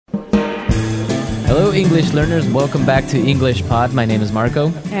Hello, English learners. Welcome back to English Pod. My name is Marco.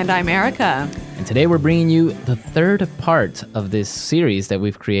 And I'm Erica. And today we're bringing you the third part of this series that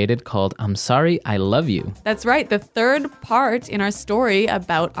we've created called I'm Sorry, I Love You. That's right, the third part in our story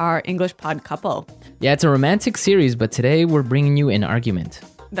about our English Pod couple. Yeah, it's a romantic series, but today we're bringing you an argument.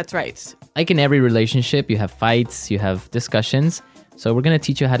 That's right. Like in every relationship, you have fights, you have discussions. So we're going to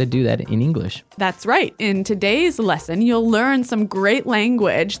teach you how to do that in English. That's right. In today's lesson, you'll learn some great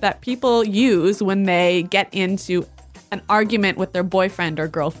language that people use when they get into an argument with their boyfriend or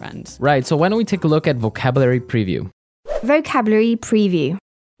girlfriend. Right, so why don't we take a look at vocabulary preview? Vocabulary preview.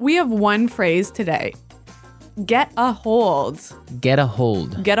 We have one phrase today. Get a hold. Get a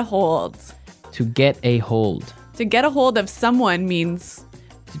hold. Get a hold. To get a hold. To get a hold of someone means...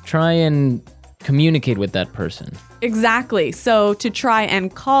 To try and communicate with that person. Exactly. So to try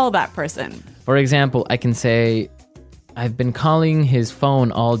and call that person. For example, I can say, I've been calling his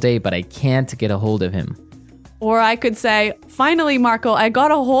phone all day, but I can't get a hold of him. Or I could say, finally, Marco, I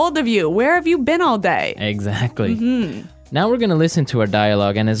got a hold of you. Where have you been all day? Exactly. Now we're going to listen to our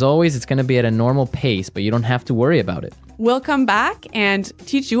dialogue, and as always, it's going to be at a normal pace, but you don't have to worry about it. We'll come back and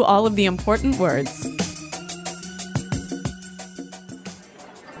teach you all of the important words.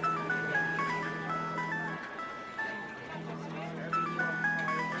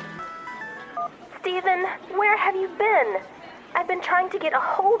 Stephen, where have you been? I've been trying to get a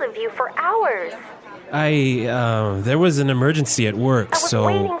hold of you for hours. There was an emergency at work, so...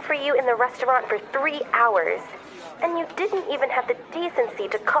 I was waiting for you in the restaurant for 3 hours, and you didn't even have the decency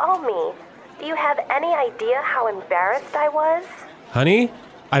to call me. Do you have any idea how embarrassed I was? Honey,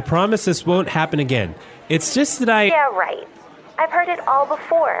 I promise this won't happen again. It's just that Yeah, right. I've heard it all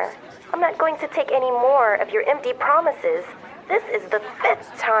before. I'm not going to take any more of your empty promises. This is the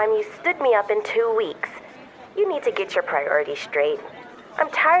 5th time you stood me up in 2 weeks. You need to get your priorities straight. I'm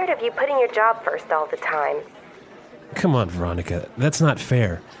tired of you putting your job first all the time. Come on, Veronica. That's not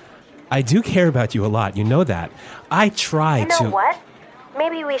fair. I do care about you a lot. You know that. I try You know what?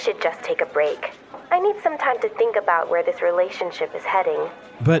 Maybe we should just take a break. I need some time to think about where this relationship is heading.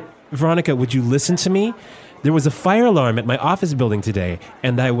 But, Veronica, would you listen to me? There was a fire alarm at my office building today,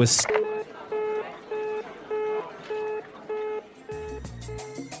 and I was...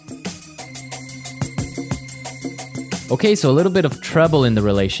 Okay, so a little bit of trouble in the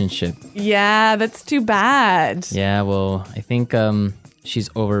relationship. Yeah, that's too bad. Yeah, well, I think she's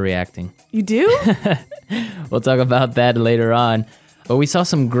overreacting. You do? We'll talk about that later on. But we saw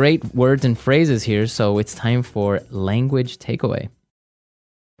some great words and phrases here, so it's time for language takeaway.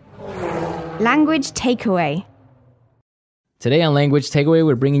 Language takeaway. Today on Language Takeaway,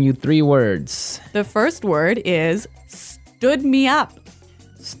 we're bringing you 3 words. The first word is stood me up.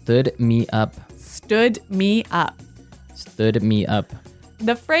 Stood me up. Stood me up. Stood me up.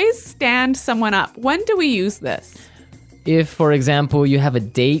 The phrase stand someone up. When do we use this? If, for example, you have a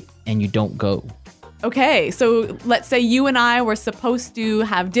date and you don't go. Okay, so let's say you and I were supposed to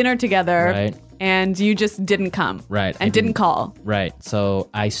have dinner together, Right. And you just didn't come. Right. And didn't call. Right. So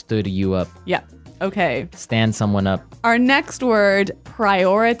I stood you up. Yeah. Okay. Stand someone up. Our next word,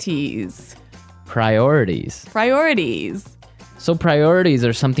 priorities. Priorities. Priorities. So priorities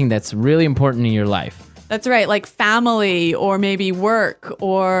are something that's really important in your life. That's right, like family or maybe work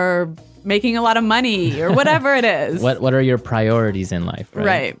or making a lot of money or whatever it is. What are your priorities in life, right?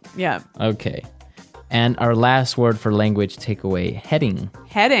 Right, yeah. Okay. And our last word for language takeaway, heading.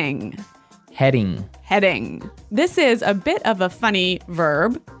 Heading. Heading. Heading. This is a bit of a funny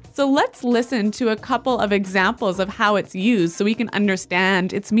verb. So let's listen to a couple of examples of how it's used so we can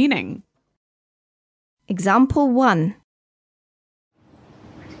understand its meaning. Example 1.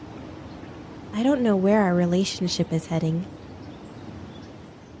 I don't know where our relationship is heading.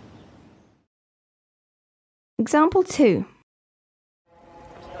 Example 2.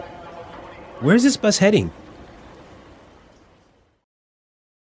 Where's this bus heading?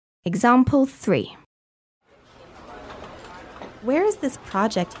 Example 3. Where is this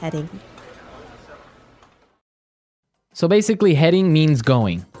project heading? So basically, heading means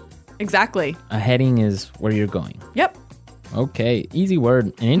going. Exactly. A heading is where you're going. Yep. Okay, easy word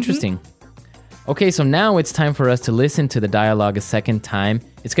and interesting. Okay, so now it's time for us to listen to the dialogue a second time.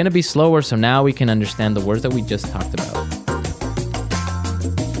 It's going to be slower, so now we can understand the words that we just talked about.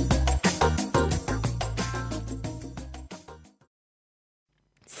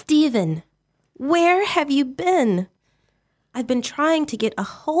 Stephen, where have you been? I've been trying to get a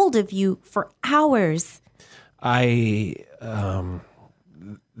hold of you for hours. There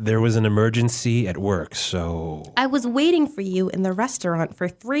was an emergency at work, so... I was waiting for you in the restaurant for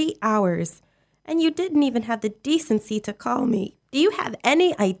 3 hours, and you didn't even have the decency to call me. Do you have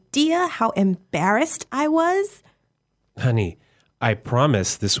any idea how embarrassed I was? Honey, I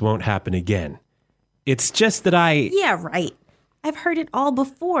promise this won't happen again. It's just that Yeah, right. I've heard it all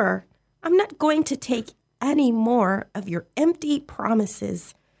before. I'm not going to take any more of your empty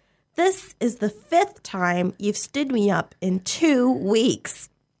promises. This is the 5th time you've stood me up in 2 weeks.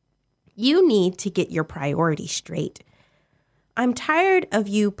 You need to get your priorities straight. I'm tired of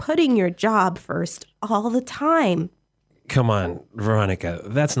you putting your job first all the time. Come on, Veronica,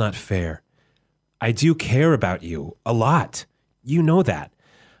 that's not fair. I do care about you a lot. You know that.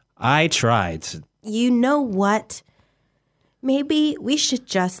 I tried. You know what? Maybe we should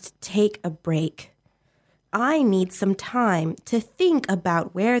just take a break. I need some time to think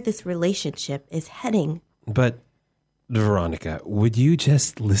about where this relationship is heading. But, Veronica, would you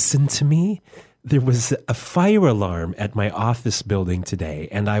just listen to me? There was a fire alarm at my office building today,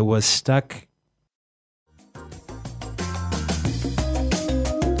 and I was stuck.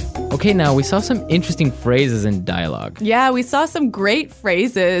 Okay, now we saw some interesting phrases in dialogue. Yeah, we saw some great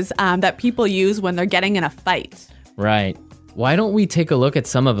phrases that people use when they're getting in a fight. Right. Why don't we take a look at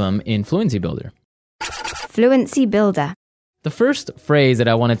some of them in Fluency Builder? Fluency Builder. The first phrase that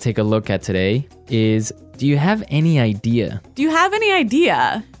I want to take a look at today is, do you have any idea? Do you have any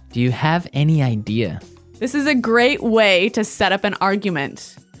idea? Do you have any idea? This is a great way to set up an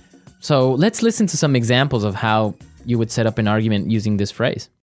argument. So let's listen to some examples of how you would set up an argument using this phrase.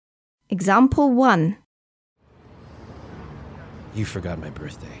 Example 1. You forgot my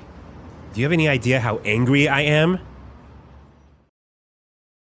birthday. Do you have any idea how angry I am?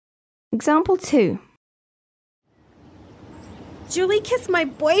 Example 2. Julie kissed my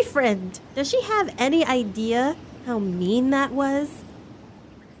boyfriend. Does she have any idea how mean that was?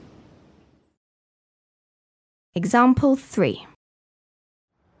 Example 3.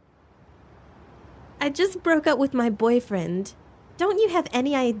 I just broke up with my boyfriend. Don't you have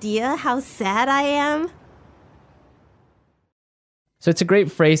any idea how sad I am? So it's a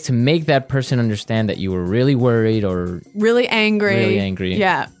great phrase to make that person understand that you were really worried or Really angry. really angry.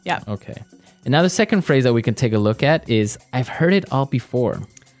 Yeah, yeah. Okay. And now the second phrase that we can take a look at is, I've heard it all before.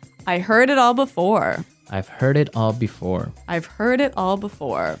 I heard it all before. I've heard it all before. I've heard it all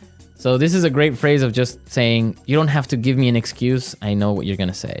before. So this is a great phrase of just saying, you don't have to give me an excuse. I know what you're going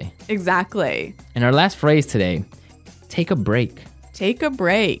to say. Exactly. And our last phrase today, take a break. Take a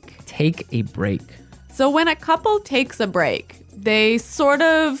break. Take a break. So when a couple takes a break, they sort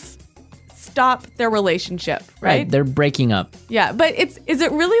of stop their relationship, right? They're breaking up. Yeah, but is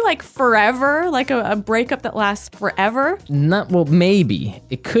it really like forever? Like a breakup that lasts forever? Well, maybe.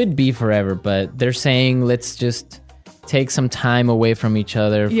 It could be forever, but they're saying let's just take some time away from each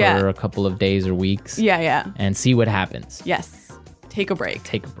other for a couple of days or weeks. Yeah. And see what happens. Yes. Take a break.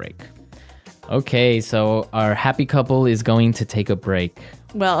 Take a break. Okay, so our happy couple is going to take a break.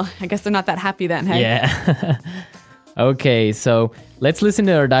 Well, I guess they're not that happy then, hey? Yeah. Okay, so let's listen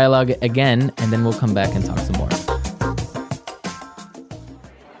to our dialogue again, and then we'll come back and talk some more.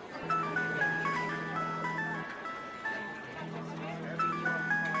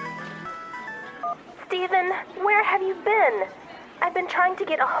 Stephen, where have you been? I've been trying to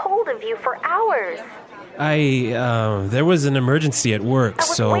get a hold of you for hours. There was an emergency at work, I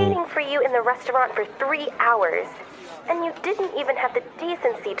was waiting for you in the restaurant for 3 hours, and you didn't even have the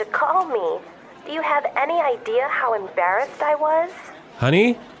decency to call me. Do you have any idea how embarrassed I was?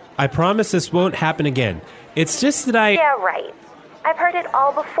 Honey, I promise this won't happen again. It's just that Yeah, right. I've heard it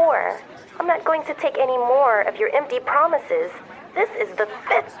all before. I'm not going to take any more of your empty promises. This is the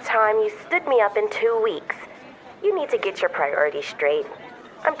 5th time you stood me up in 2 weeks. You need to get your priorities straight.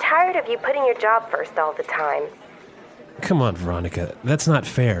 I'm tired of you putting your job first all the time. Come on, Veronica, that's not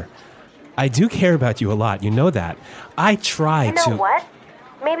fair. I do care about you a lot, you know that. I try You know what?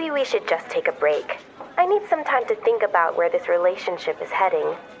 Maybe we should just take a break. I need some time to think about where this relationship is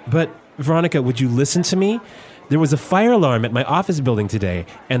heading. But, Veronica, would you listen to me? There was a fire alarm at my office building today,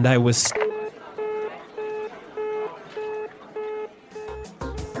 and I was...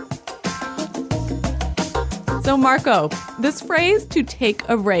 So Marco, this phrase to take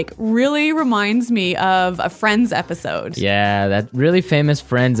a break really reminds me of a Friends episode. Yeah, that really famous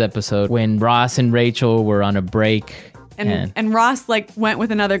Friends episode when Ross and Rachel were on a break. And Ross went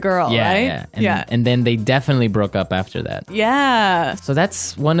with another girl, right? Yeah. And then they definitely broke up after that. Yeah. So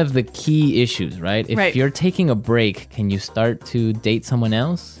that's one of the key issues, right? If you're taking a break, can you start to date someone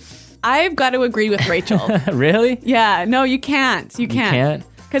else? I've got to agree with Rachel. Really? Yeah. No, you can't. You You can't?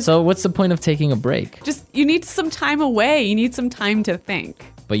 So what's the point of taking a break? Just, you need some time away. You need some time to think.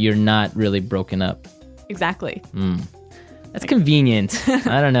 But you're not really broken up. Exactly. That's convenient.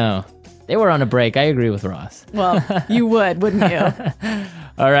 I don't know. They were on a break. I agree with Ross. Well, you would, wouldn't you?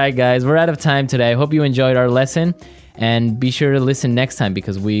 All right, guys, we're out of time today. I hope you enjoyed our lesson. And be sure to listen next time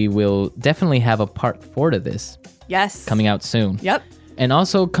because we will definitely have a part 4 to this Yes. coming out soon. Yep. And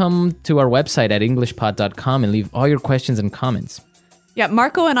also come to our website at englishpod.com and leave all your questions and comments. Yeah,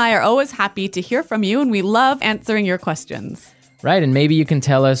 Marco and I are always happy to hear from you, and we love answering your questions. Right, and maybe you can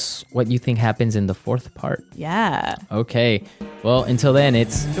tell us what you think happens in the 4th part. Yeah. Okay, well, until then,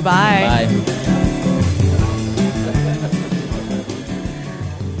 it's Goodbye. Bye.